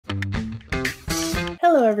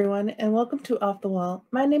Hello, everyone, and welcome to Off the Wall.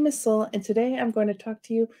 My name is Sol, and today I'm going to talk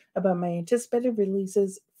to you about my anticipated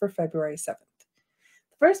releases for February 7th.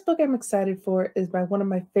 The first book I'm excited for is by one of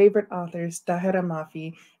my favorite authors, Tahira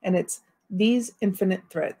Mafi, and it's These Infinite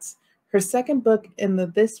Threads, her second book in the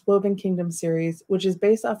This Woven Kingdom series, which is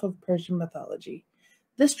based off of Persian mythology.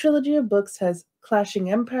 This trilogy of books has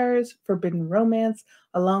clashing empires, forbidden romance,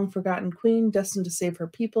 a long-forgotten queen destined to save her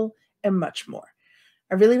people, and much more.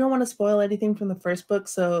 I really don't want to spoil anything from the first book,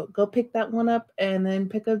 so go pick that one up and then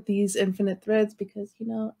pick up These Infinite Threads because,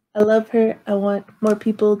 I love her. I want more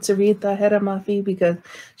people to read Tahira Mafi because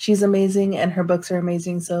she's amazing and her books are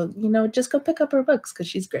amazing. So, just go pick up her books because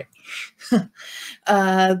she's great.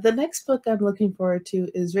 The next book I'm looking forward to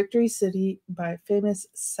is Victory City by famous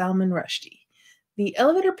Salman Rushdie. The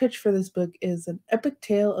elevator pitch for this book is an epic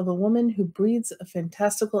tale of a woman who breathes a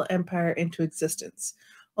fantastical empire into existence,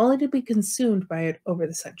 only to be consumed by it over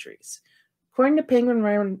the centuries. According to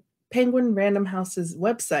Penguin Random House's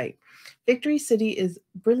website, Victory City is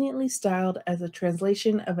brilliantly styled as a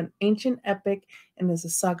translation of an ancient epic and is a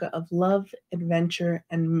saga of love, adventure,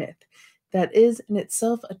 and myth that is in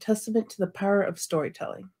itself a testament to the power of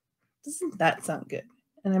storytelling. Doesn't that sound good?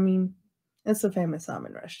 And I mean, it's a famous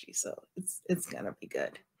Salman Rushdie, so it's gonna be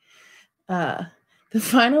good. The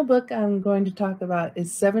final book I'm going to talk about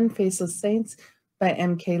is Seven Faceless Saints by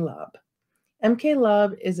M.K. Lob. M.K.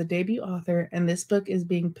 Lob is a debut author, and this book is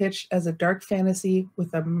being pitched as a dark fantasy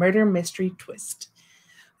with a murder mystery twist.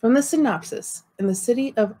 From the synopsis, in the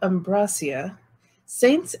city of Ambracia,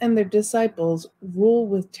 saints and their disciples rule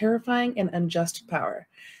with terrifying and unjust power.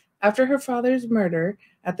 After her father's murder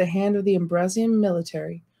at the hand of the Ambracian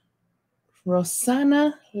military,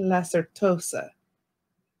 Rossana Lacertosa,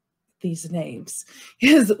 these names,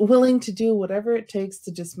 is willing to do whatever it takes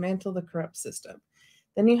to dismantle the corrupt system.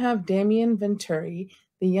 Then you have Damien Venturi,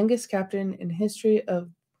 the youngest captain in history of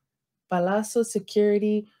Palazzo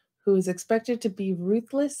Security, who is expected to be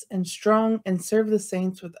ruthless and strong and serve the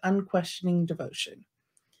saints with unquestioning devotion.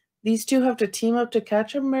 These two have to team up to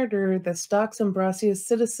catch a murderer that stalks Ambracia's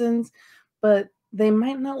citizens, but they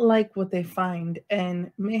might not like what they find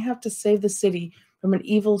and may have to save the city from an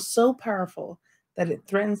evil so powerful that it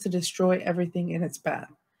threatens to destroy everything in its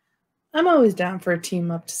path. I'm always down for a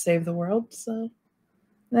team up to save the world, so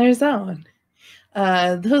there's that one.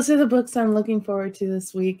 Those are the books I'm looking forward to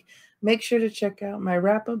this week. Make sure to check out my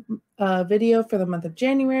wrap-up video for the month of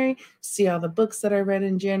January, see all the books that I read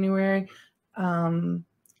in January, and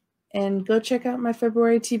go check out my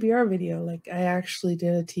February TBR video. Like, I actually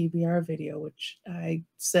did a TBR video, which I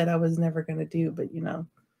said I was never going to do, but,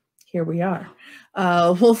 here we are.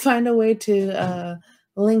 We'll find a way to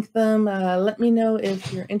link them. Let me know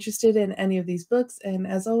if you're interested in any of these books. And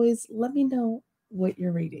as always, let me know what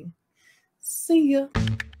you're reading. See ya.